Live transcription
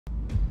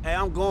Hey,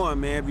 I'm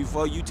going, man,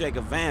 before you take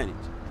advantage.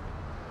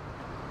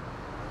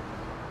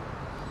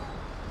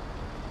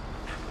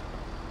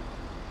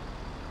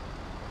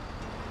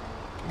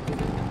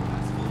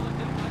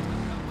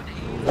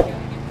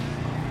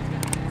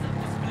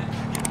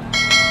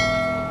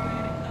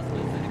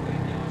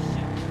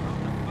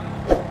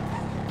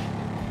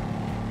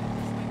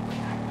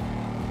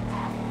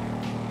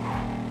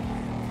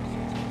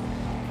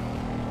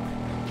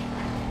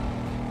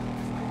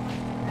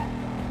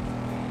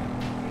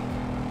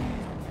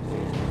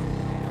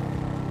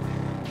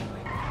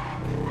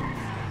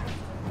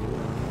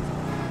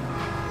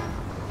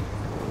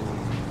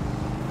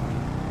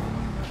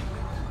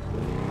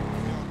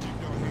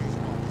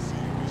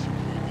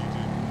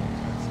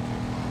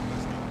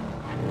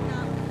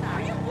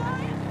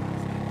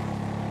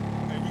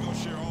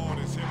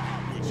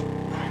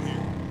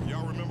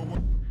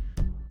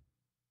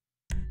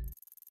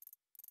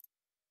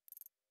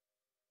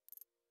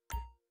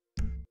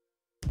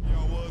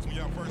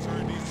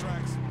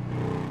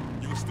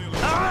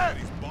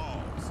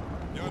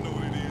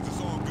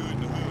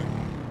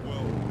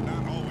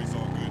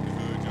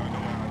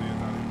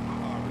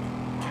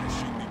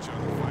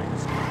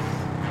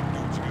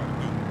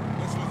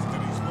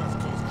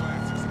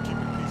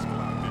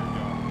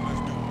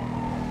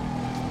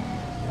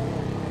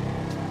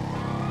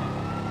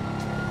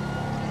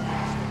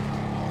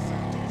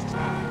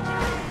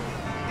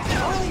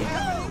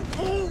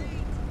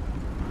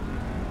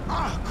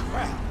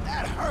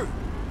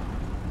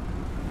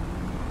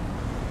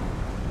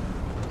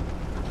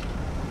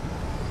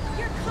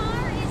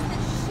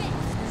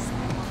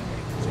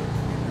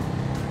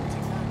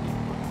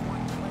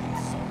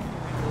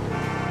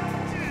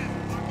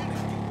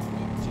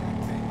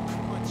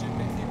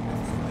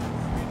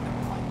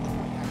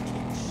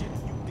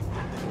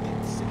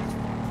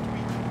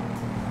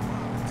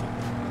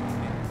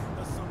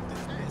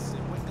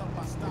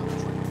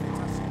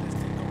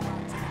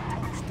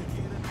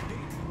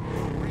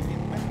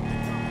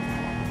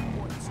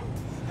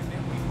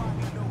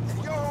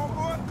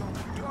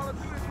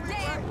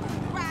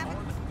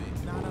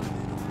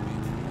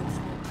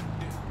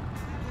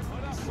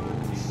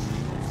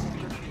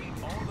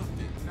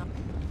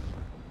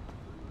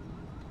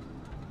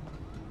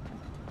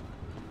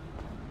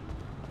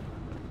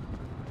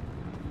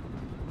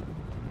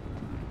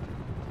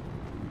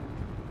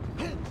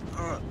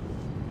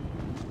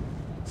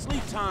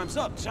 Sleep time's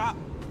up, Chop.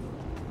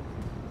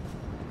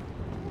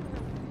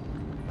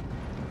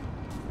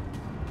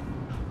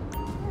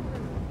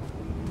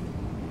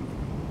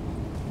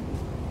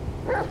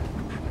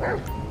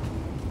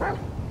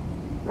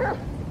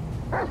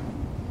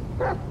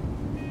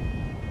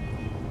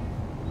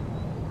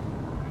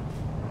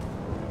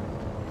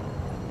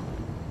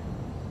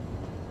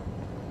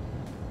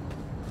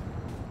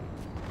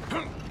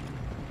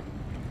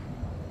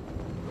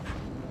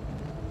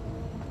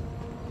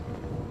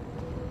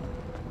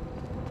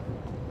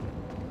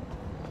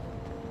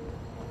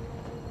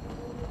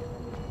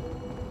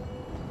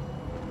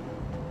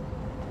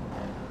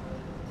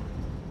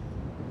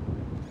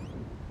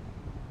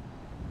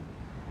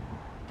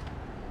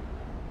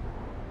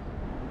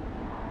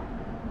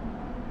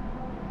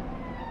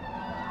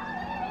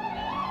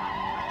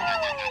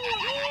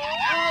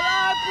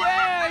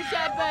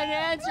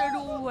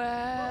 Answered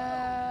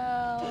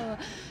well.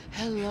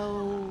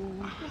 Hello.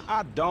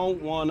 I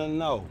don't want to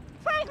know.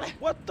 Franklin!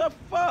 What the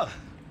fuck?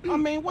 I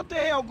mean, what the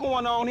hell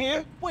going on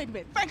here? Wait a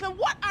minute. Franklin,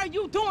 what are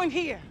you doing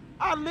here?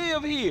 I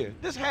live here.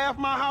 This half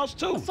my house,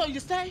 too. So you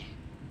say?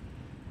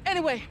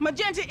 Anyway,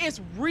 Magenta is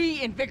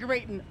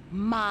reinvigorating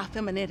my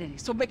femininity.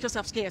 So make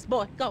yourself scarce.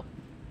 Boy, go.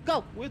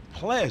 Go. With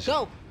pleasure.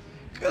 Go.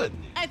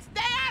 Goodness. And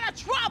stay out of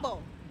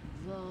trouble.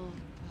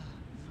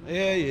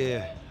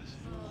 Yeah.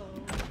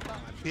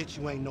 Bitch,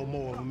 you ain't no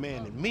more of a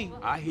man than me.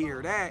 I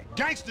hear that.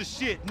 Gangster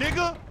shit,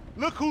 nigga!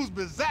 Look who's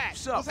bizarre.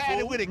 What's at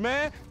it fool? with it,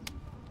 man?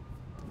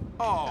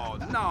 Oh,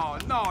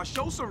 no.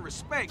 Show some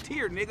respect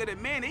here, nigga. The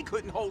man, they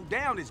couldn't hold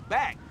down his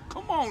back.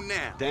 Come on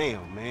now.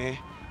 Damn, man.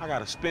 I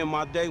gotta spend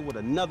my day with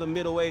another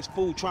middle-aged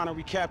fool trying to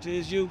recapture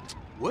his youth.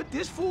 What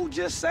this fool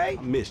just say?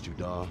 I missed you,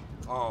 dawg.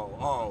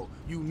 Oh,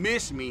 you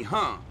miss me,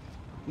 huh?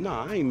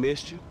 Nah, I ain't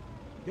missed you.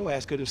 Your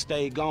ass could have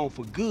stayed gone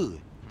for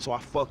good. So I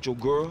fucked your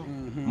girl,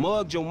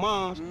 mugged your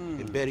moms,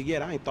 and better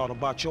yet, I ain't thought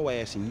about your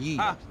ass in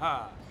years. Ha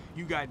ha.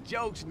 You got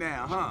jokes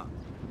now, huh?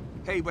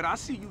 Hey, but I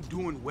see you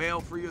doing well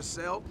for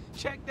yourself.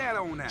 Check that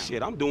on out.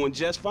 Shit, I'm doing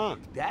just fine.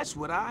 That's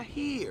what I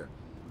hear.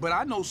 But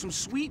I know some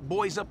sweet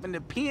boys up in the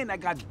pen that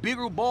got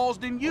bigger balls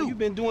than you. Oh, you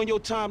been doing your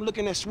time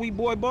looking at sweet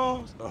boy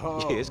balls?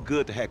 Oh. Yeah, it's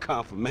good to have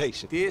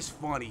confirmation. This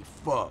funny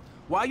fuck.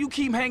 Why you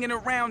keep hanging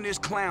around this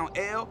clown,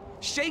 L?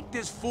 Shake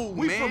this fool,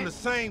 We man. from the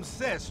same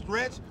set,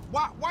 Stretch.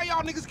 Why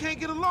y'all niggas can't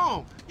get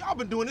along? Y'all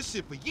been doing this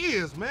shit for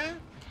years, man.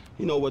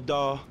 You know what,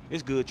 dawg?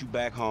 It's good you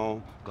back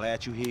home.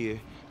 Glad you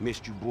here.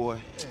 Missed you, boy.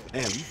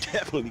 Damn, you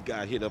definitely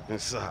got hit up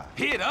inside.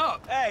 Hit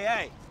up?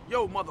 Hey.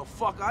 Yo,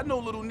 motherfucker, I know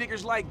little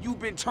niggas like you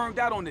been turned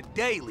out on the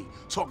daily.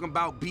 Talking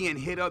about being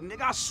hit up,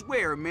 nigga, I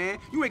swear, man.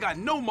 You ain't got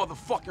no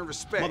motherfucking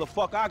respect.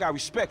 Motherfucker, I got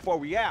respect for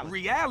reality.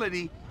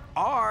 Reality?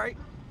 All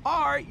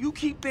right, you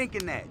keep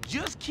thinking that.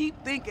 Just keep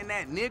thinking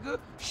that, nigga.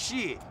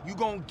 Shit, you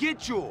gonna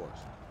get yours.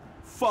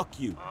 Fuck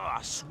you. I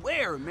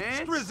swear,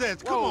 man.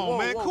 Strizets, come on,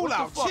 man. Cool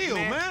out, chill,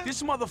 man.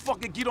 This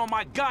motherfucker get on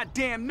my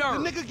goddamn The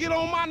nerves. nigga get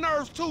on my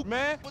nerves, too,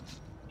 man. What's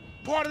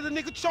part of the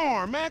nigga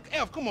charm, man.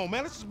 F, come on,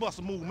 man. Let's just bust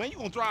a move, man. You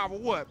gonna drive or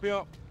what,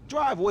 pimp?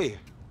 Drive where?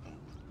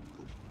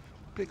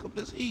 Pick up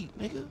this heat,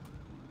 nigga.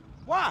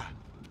 Why?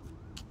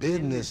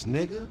 Business,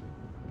 nigga.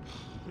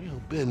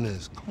 Real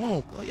business. Come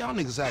on, boy. Y'all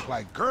niggas act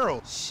like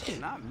girls. Shit,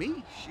 not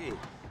me. Shit.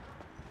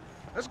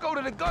 Let's go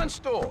to the gun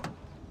store.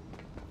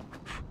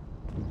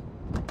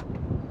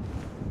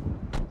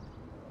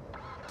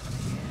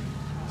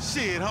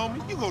 Shit,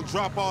 homie, you gonna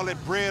drop all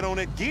that bread on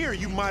that gear,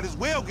 you might as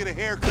well get a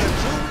haircut,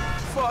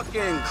 too.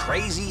 Fucking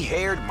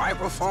crazy-haired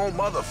microphone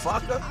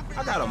motherfucker.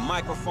 I got a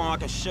microphone I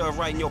can shove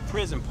right in your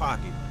prison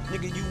pocket.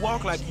 Nigga, you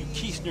walk like you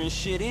keister and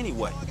shit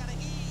anyway.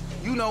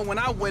 You know, when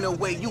I went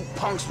away, you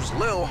punks was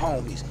little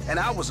homies, and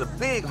I was a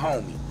big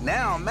homie.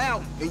 Now I'm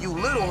out, and you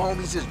little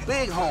homies is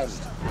big homies.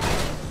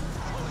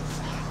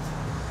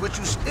 But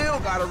you still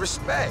gotta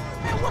respect.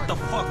 Man, what the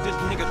fuck this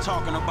nigga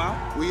talking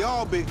about? We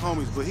all big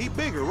homies, but he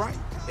bigger, right?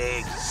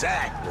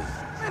 Exactly.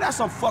 Man, that's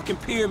some fucking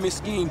pyramid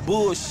scheme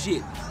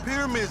bullshit.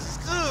 Pyramids is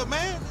good,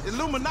 man.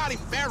 Illuminati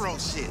pharaoh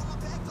shit.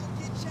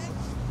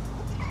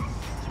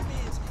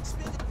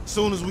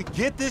 Soon as we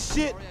get this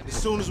shit, as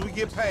soon as we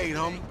get paid,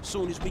 homie.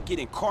 Soon as we get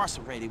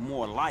incarcerated,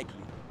 more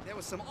likely. There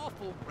was some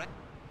awful...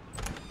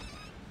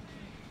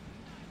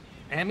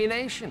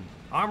 Ammunition.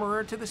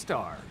 Armorer to the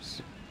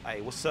stars.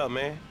 Hey, what's up,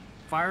 man?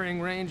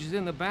 Firing range is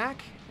in the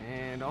back,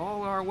 and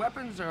all our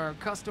weapons are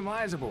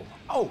customizable.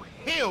 Oh,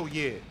 hell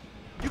yeah.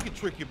 You can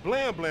trick your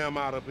blam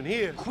out up in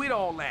here. Quit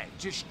all that.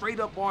 Just straight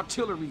up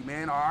artillery,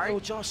 man, all right? Yo,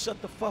 y'all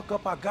shut the fuck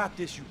up. I got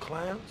this, you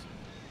clowns.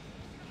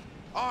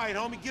 All right,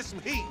 homie, get some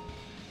heat.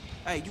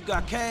 Hey, you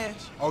got cash?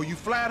 Oh, you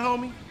flat,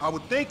 homie? I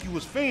would think you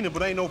was fiending,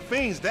 but ain't no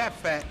fiends that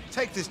fat.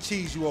 Take this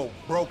cheese, you old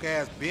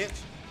broke-ass bitch.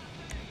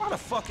 Why the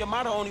fuck am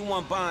I the only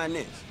one buying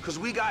this? Cause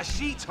we got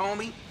sheets,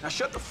 homie. Now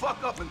shut the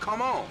fuck up and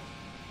come on.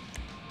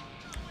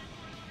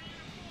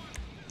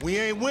 We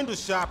ain't window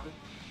shopping.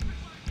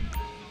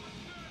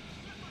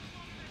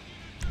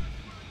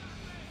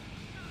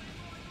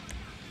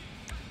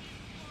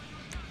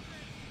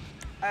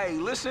 Hey,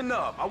 listen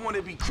up. I want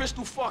to be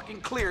crystal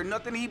fucking clear.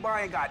 Nothing he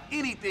buying got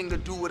anything to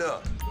do with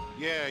us.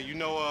 Yeah, you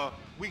know,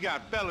 we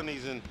got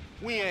felonies and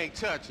we ain't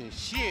touching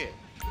shit.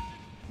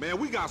 Man,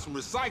 we got some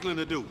recycling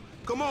to do.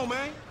 Come on,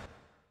 man.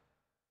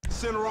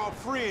 Send her off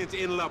friends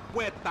in La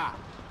Puerta.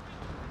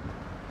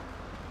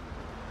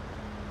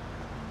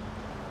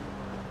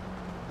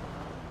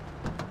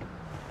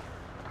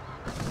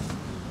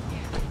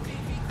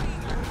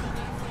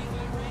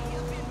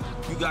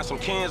 You got some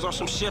cans or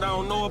some shit I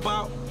don't know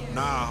about?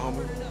 Nah,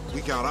 homie.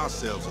 We got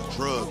ourselves a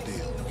drug deal.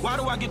 Why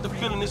do I get the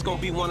feeling this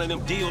gonna be one of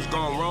them deals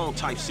gone wrong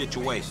type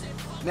situations?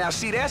 Now,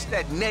 see, that's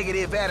that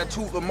negative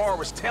attitude Lamar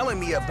was telling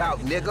me about,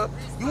 nigga.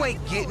 You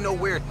ain't getting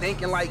nowhere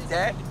thinking like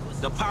that.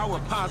 The power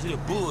of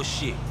positive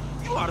bullshit.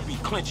 You ought to be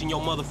clenching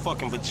your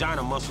motherfucking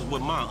vagina muscles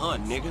with my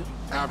aunt, nigga.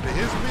 After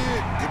his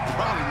bid, it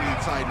probably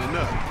needs tightening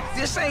up.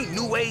 This ain't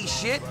new age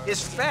shit.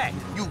 It's fact.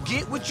 You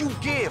get what you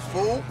give,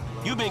 fool.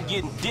 You been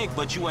getting dick,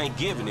 but you ain't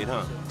giving it,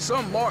 huh?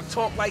 Some Mark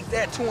talk like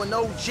that to an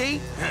OG?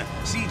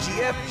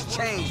 CGF has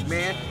changed,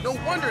 man. No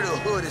wonder the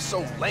hood is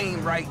so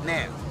lame right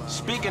now.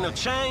 Speaking of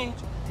change,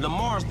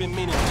 Lamar's been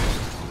meaning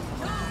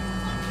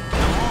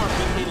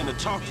to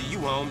talk to you,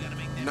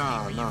 homie.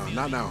 Nah,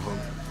 not now, homie.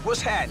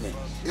 What's happening?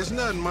 It's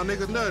nothing, my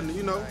nigga, nothing.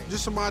 You know,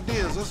 just some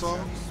ideas, that's all.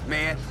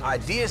 Man,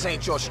 ideas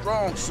ain't your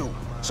strong suit,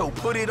 so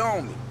put it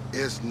on me.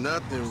 It's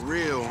nothing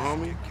real,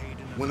 homie.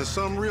 When it's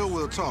something real,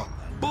 we'll talk.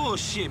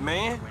 Bullshit,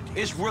 man.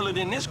 It's realer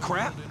than this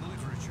crap.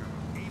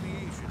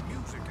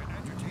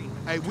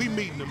 Hey, we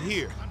meeting them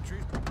here.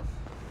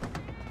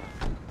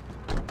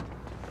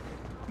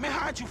 Man,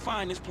 how'd you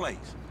find this place?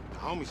 The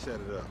homie set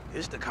it up.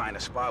 It's the kind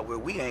of spot where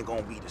we ain't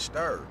gonna be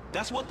disturbed.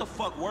 That's what the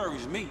fuck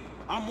worries me.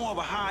 I'm more of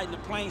a hide in the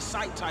plain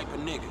sight type of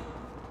nigga.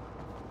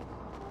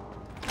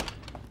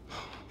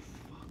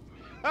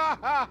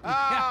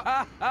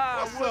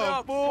 What's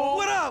up, fool?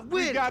 What up with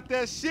We it? got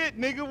that shit,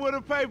 nigga, with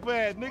a paper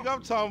at. Nigga,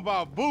 I'm talking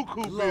about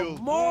buku bills.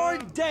 Lamar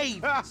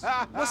Davis.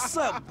 What's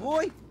up,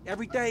 boy?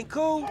 Everything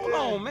cool? Hold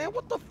on, man.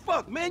 What the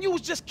fuck, man? You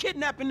was just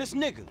kidnapping this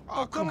nigga.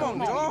 Oh, come on,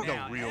 dog. You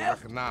know real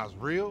recognize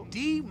real.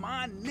 D,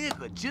 my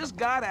nigga, just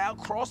got out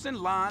crossing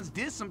lines,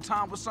 did some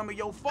time with some of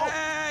your folks.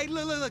 Hey,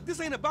 look, this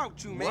ain't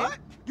about you, man. What?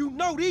 You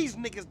know these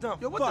niggas done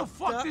Yo, what the fucked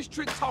fuck up. this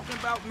trick talking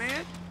about,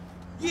 man?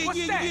 Yeah,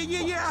 What's that?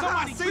 yeah.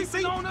 Somebody See,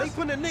 creeping on us? They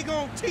putting a nigga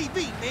on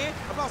TV, man,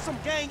 about some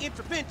gang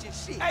intervention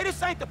shit. Hey,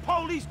 this ain't the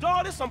police,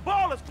 dog. This some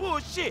ballers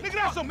bullshit. Nigga,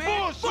 that's some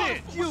man. bullshit.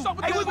 Fuck you. What's up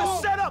with Hey, that we been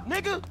bull? set up,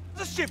 nigga.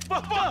 This shit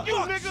fucked up. you,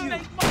 Fuck nigga.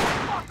 Snake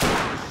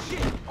motherfucker.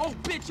 Shit. Oh,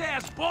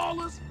 bitch-ass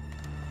ballers.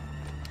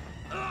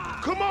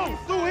 Come on,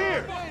 through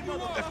here.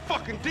 That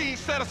fucking D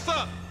set us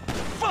up.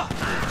 Fuck.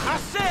 I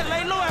said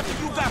lay low after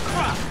you got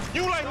cropped.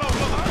 You lay low,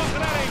 motherfucker.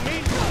 That ain't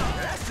me.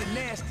 That's a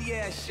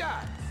nasty-ass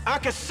shot. I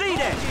can see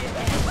that.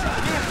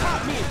 Man,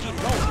 pop me and get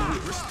it over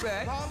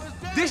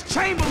This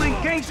Chamberlain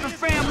gangster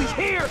family's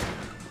here.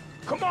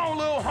 Come on,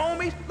 little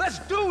homies. Let's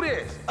do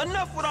this.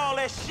 Enough with all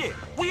that shit.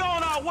 We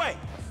on our way.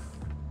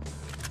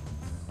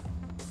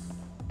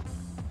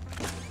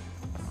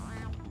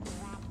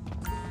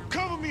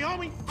 Cover me,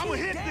 homie. I'ma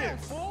hit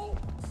this. Fool.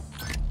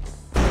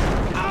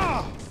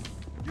 Ah!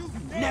 You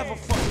never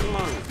fucking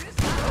learn.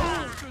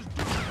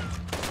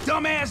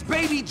 Dumbass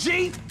baby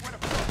G.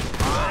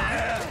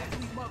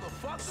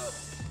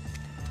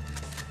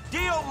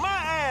 Deal my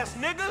ass,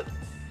 nigga.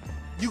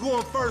 You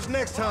going first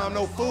next time,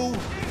 no fool.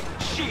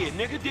 Shit,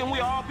 nigga, then we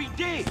all be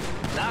dead.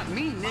 Not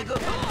me, nigga.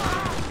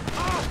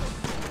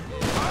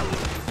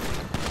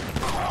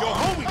 Your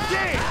homie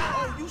dead.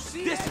 Oh, you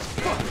see This is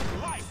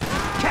fucking life.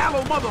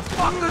 Callow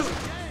motherfuckers.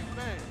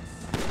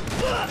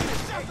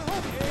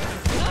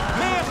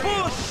 Man,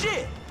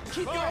 bullshit.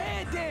 Keep your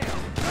head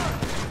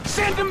down.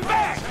 Send him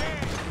back.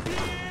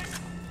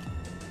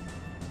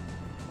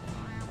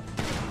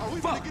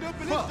 Fuck.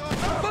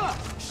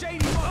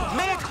 Shady motherfucker.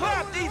 Man,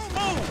 clap these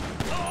fools.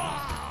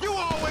 You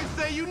always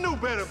say you knew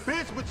better,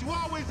 bitch, but you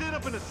always end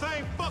up in the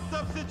same fucked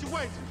up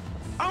situation.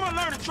 I'ma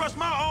learn to trust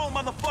my own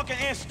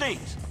motherfucking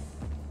instincts.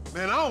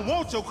 Man, I don't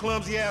want your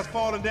clumsy ass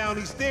falling down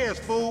these stairs,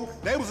 fool.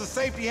 They was a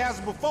safety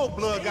hazard before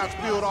blood got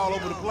spilled all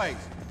over the place.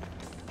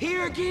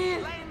 Here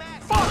again?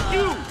 Fuck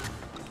you!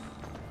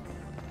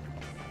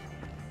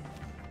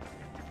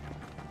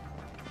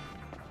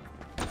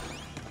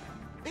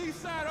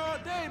 Eastside all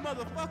day,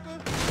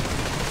 motherfucker.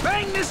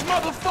 Bang this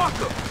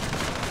motherfucker.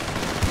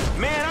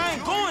 Man, I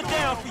ain't going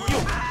down for you.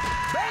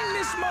 Bang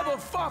this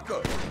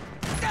motherfucker.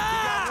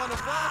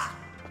 Ah!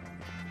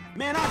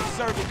 Man, I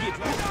deserve to get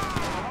beat.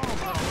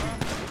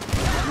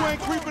 You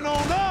ain't creeping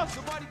on us.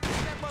 Somebody get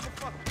that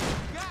motherfucker.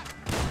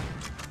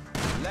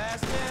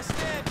 Last man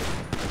standing.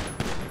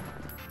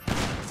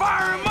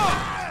 Fire him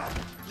up.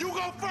 You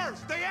go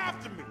first. Stay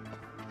after me.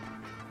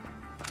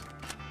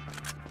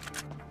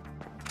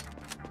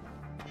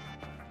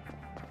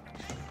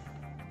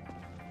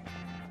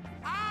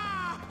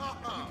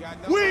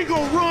 We ain't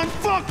gonna run.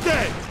 Fuck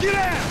that. Get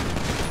out.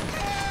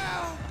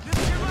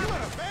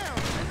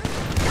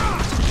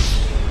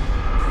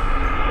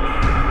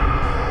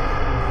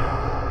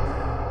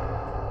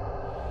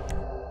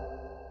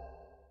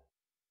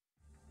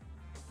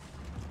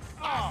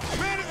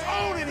 Man, it's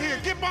on in here.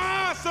 Get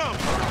behind something.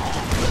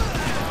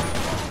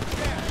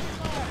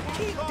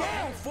 Keep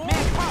down, fool.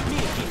 Man, pop me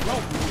and keep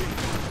rolling with it.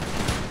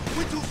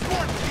 We too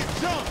smart to get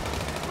jumped.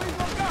 Please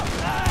look up.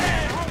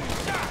 Hey, homie,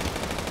 shot.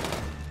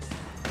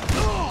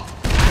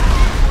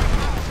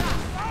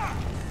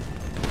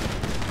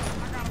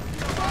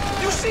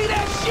 You see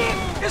that shit?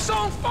 It's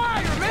on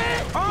fire,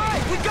 man. All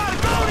right, we gotta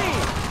go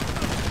then.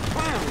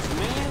 Clowns,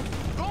 man.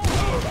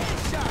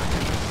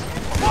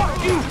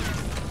 Fuck you.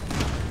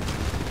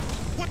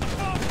 What the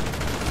fuck?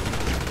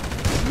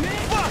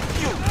 Fuck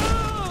you.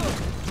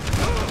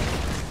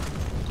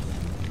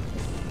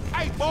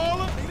 Hey,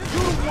 baller,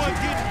 you the one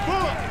getting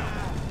booked.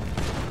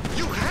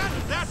 You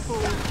handled that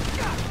fool.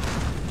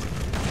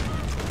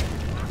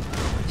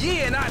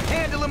 Yeah, and I'd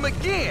handle him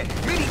again.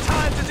 Many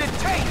times as it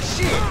takes.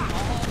 Shit.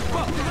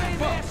 Fuck.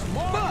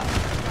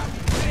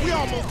 We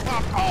almost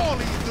popped all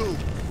these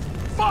dudes.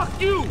 Fuck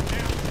you.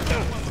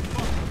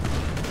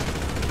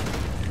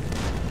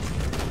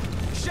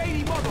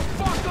 Shady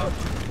motherfucker.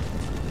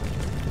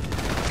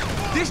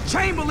 This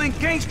Chamberlain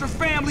gangster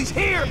family's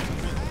here.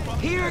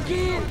 Here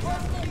again?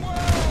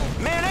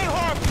 Man, ain't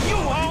hard for you,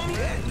 homie.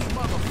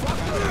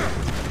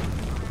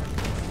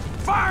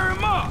 Fire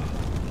him up.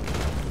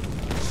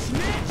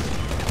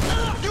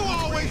 You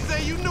always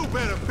say you knew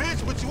better,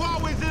 bitch, but you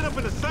always end up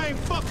in the same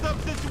fucked up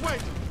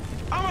situation.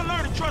 I'ma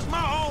learn to trust my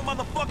own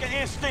motherfucking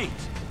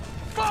instincts.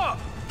 Fuck.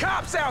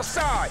 Cops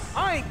outside.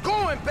 I ain't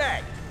going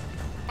back.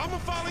 I'ma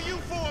follow you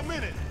for a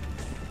minute.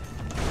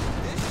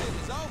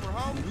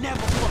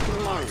 Never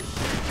fucking learn.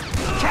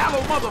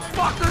 Callow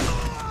motherfuckers.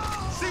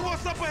 See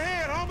what's up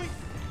ahead, homie.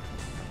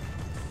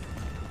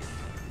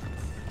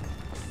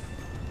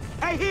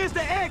 Hey, here's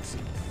the exit.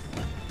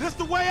 This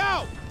the way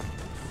out.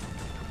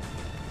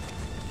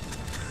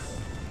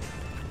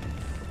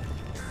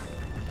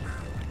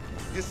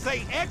 You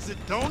say exit,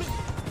 don't it?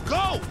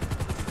 Go!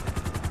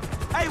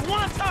 Hey,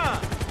 one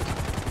time.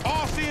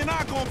 RC and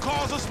I gonna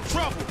cause us some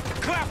trouble.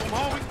 Clap them,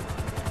 homie.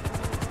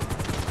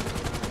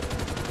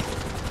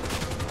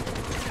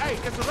 Hey,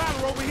 it's a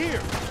ladder over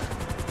here.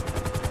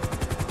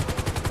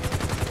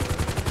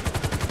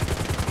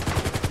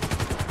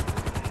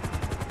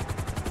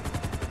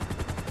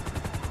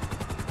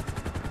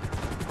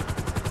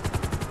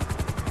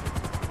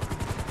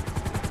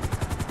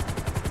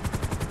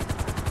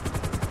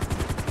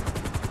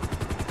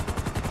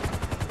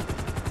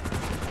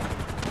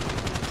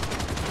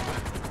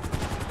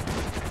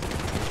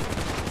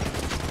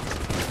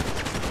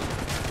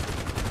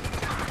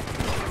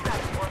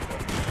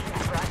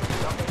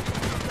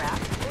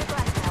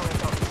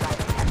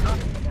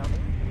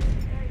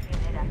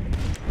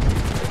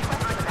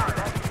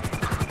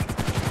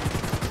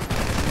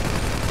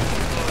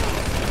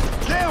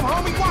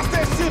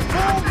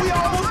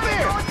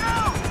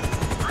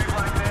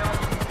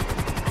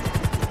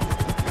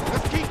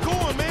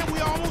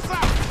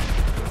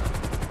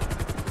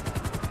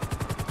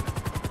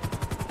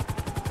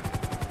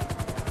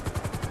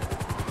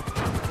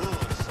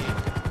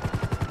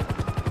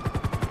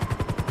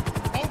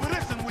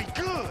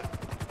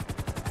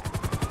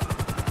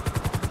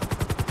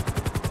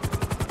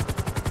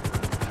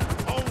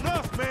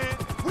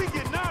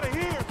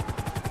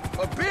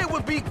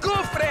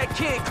 for that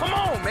kid. Come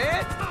on,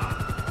 man.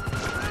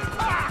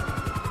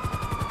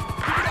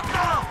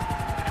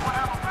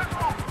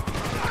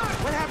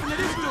 What happened to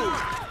this dude?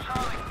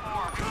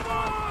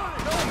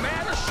 No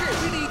matter shit.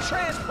 We need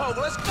transport.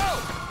 Let's go.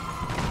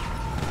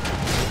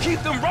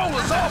 Keep them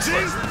rollers off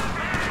us.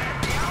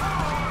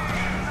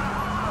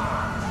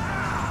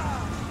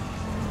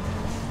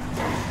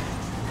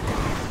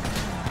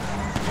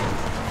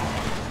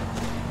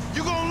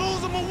 You gonna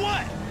lose them or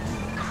what?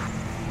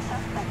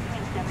 Suspect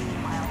doing 70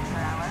 miles per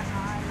hour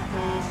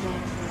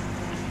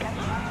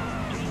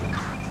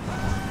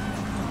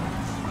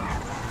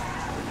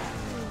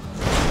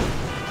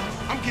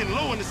I'm getting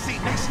low in the seat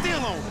and they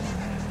still on me.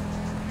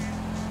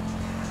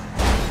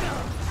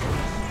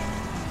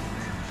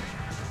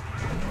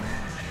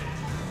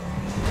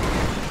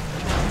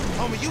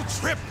 Homie, you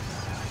tripping.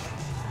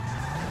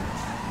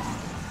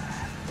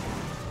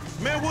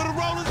 Man, where the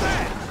rollers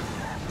at?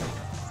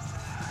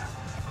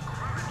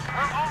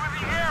 We're over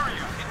the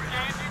area.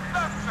 Engaging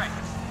suspect.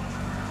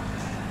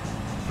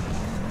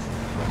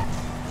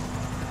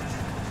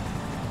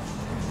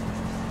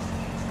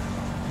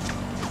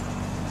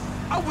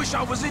 I wish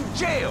I was in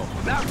jail,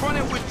 not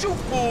running with you,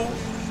 fool.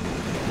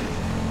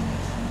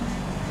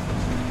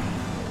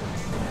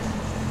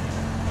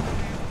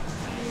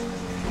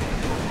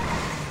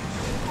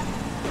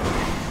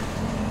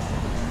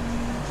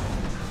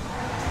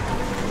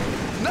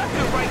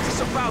 Nothing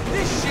righteous about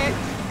this shit,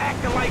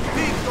 acting like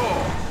big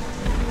dog.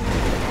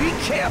 Be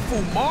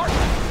careful, Mark.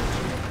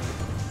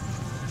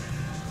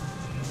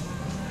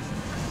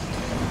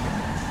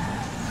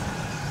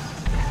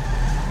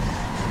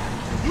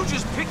 You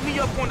just picked me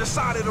up on the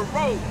side of the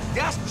road.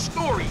 That's the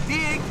story,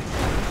 dig?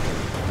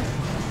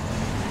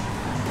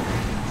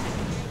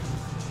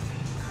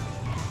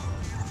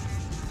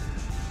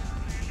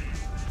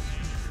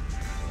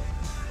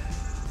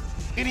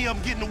 Any of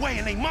them getting away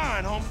and they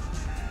mine, homie.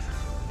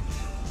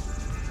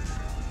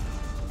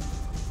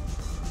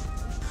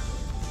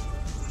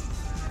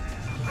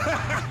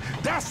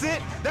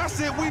 That's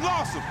it, we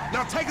lost him.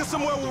 Now take us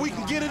somewhere where we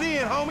can get it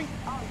in, homie.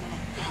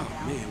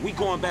 Oh, man, we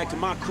going back to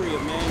my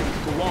crib, man.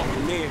 You can walk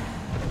from there.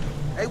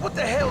 Hey, what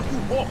the hell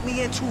you walked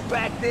me into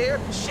back there?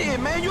 Shit,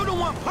 man, you the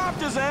one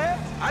popped his ass.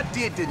 I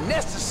did the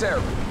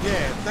necessary.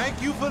 Yeah,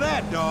 thank you for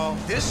that, dawg.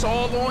 This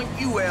all on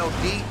you,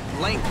 LD,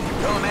 lanky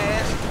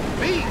dumbass.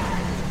 Me?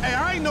 Hey,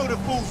 I ain't know the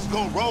fools was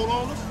gonna roll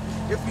on us.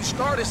 If you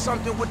started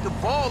something with the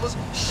ballers,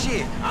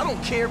 shit, I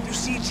don't care if you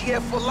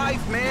CGF for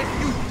life, man.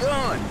 You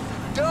done.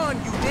 Done,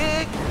 you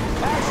dig?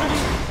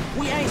 Actually,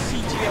 we ain't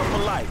CGL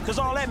for life, because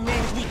all that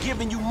means we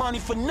giving you money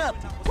for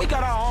nothing. We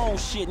got our own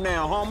shit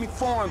now, homie.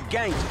 Foreign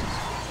gangsters.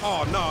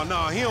 Oh,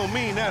 no, he don't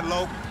mean that,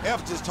 Lo.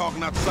 F just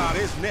talking out the side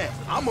of his neck.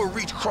 I'ma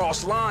reach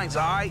cross lines,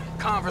 alright?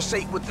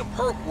 Conversate with the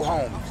purple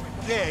homies.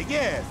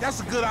 Yeah,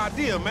 that's a good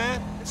idea,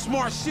 man.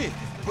 Smart shit.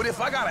 But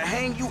if I gotta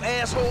hang you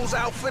assholes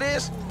out for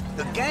this,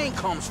 the gang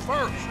comes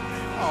first.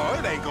 Oh,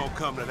 it ain't gonna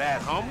come to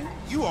that, homie.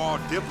 You all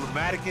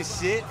diplomatic and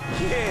shit.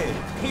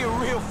 Yeah, he a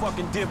real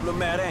fucking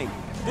diplomat, ain't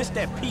he? This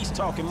that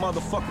peace-talking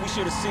motherfucker we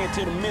should have sent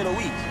to the Middle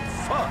East.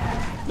 Fuck.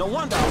 No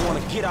wonder I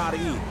want to get out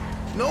of here.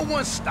 No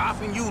one's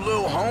stopping you,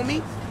 little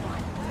homie.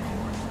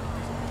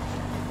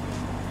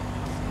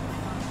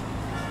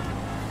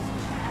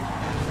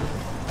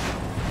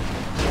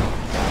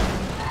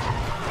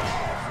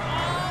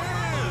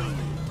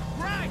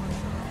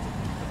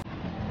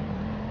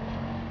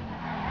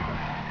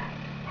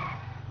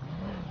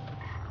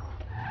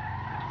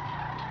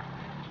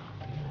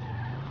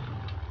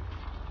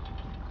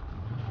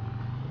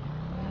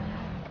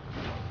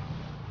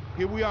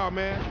 Here we are,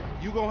 man.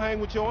 You gonna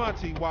hang with your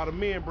auntie while the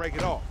men break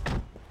it off.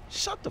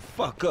 Shut the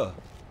fuck up.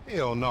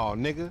 Hell no,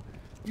 nigga.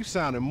 You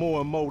sounding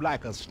more and more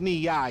like a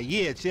snee-eye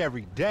itch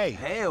every day.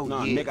 Hell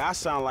Nah, yeah. nigga, I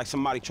sound like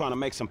somebody trying to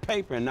make some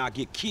paper and not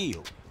get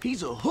killed.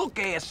 He's a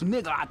hook-ass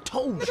nigga, I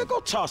told you. Nigga, go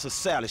toss a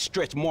salad,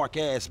 stretch mark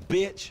ass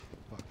bitch.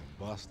 Fucking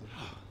buster.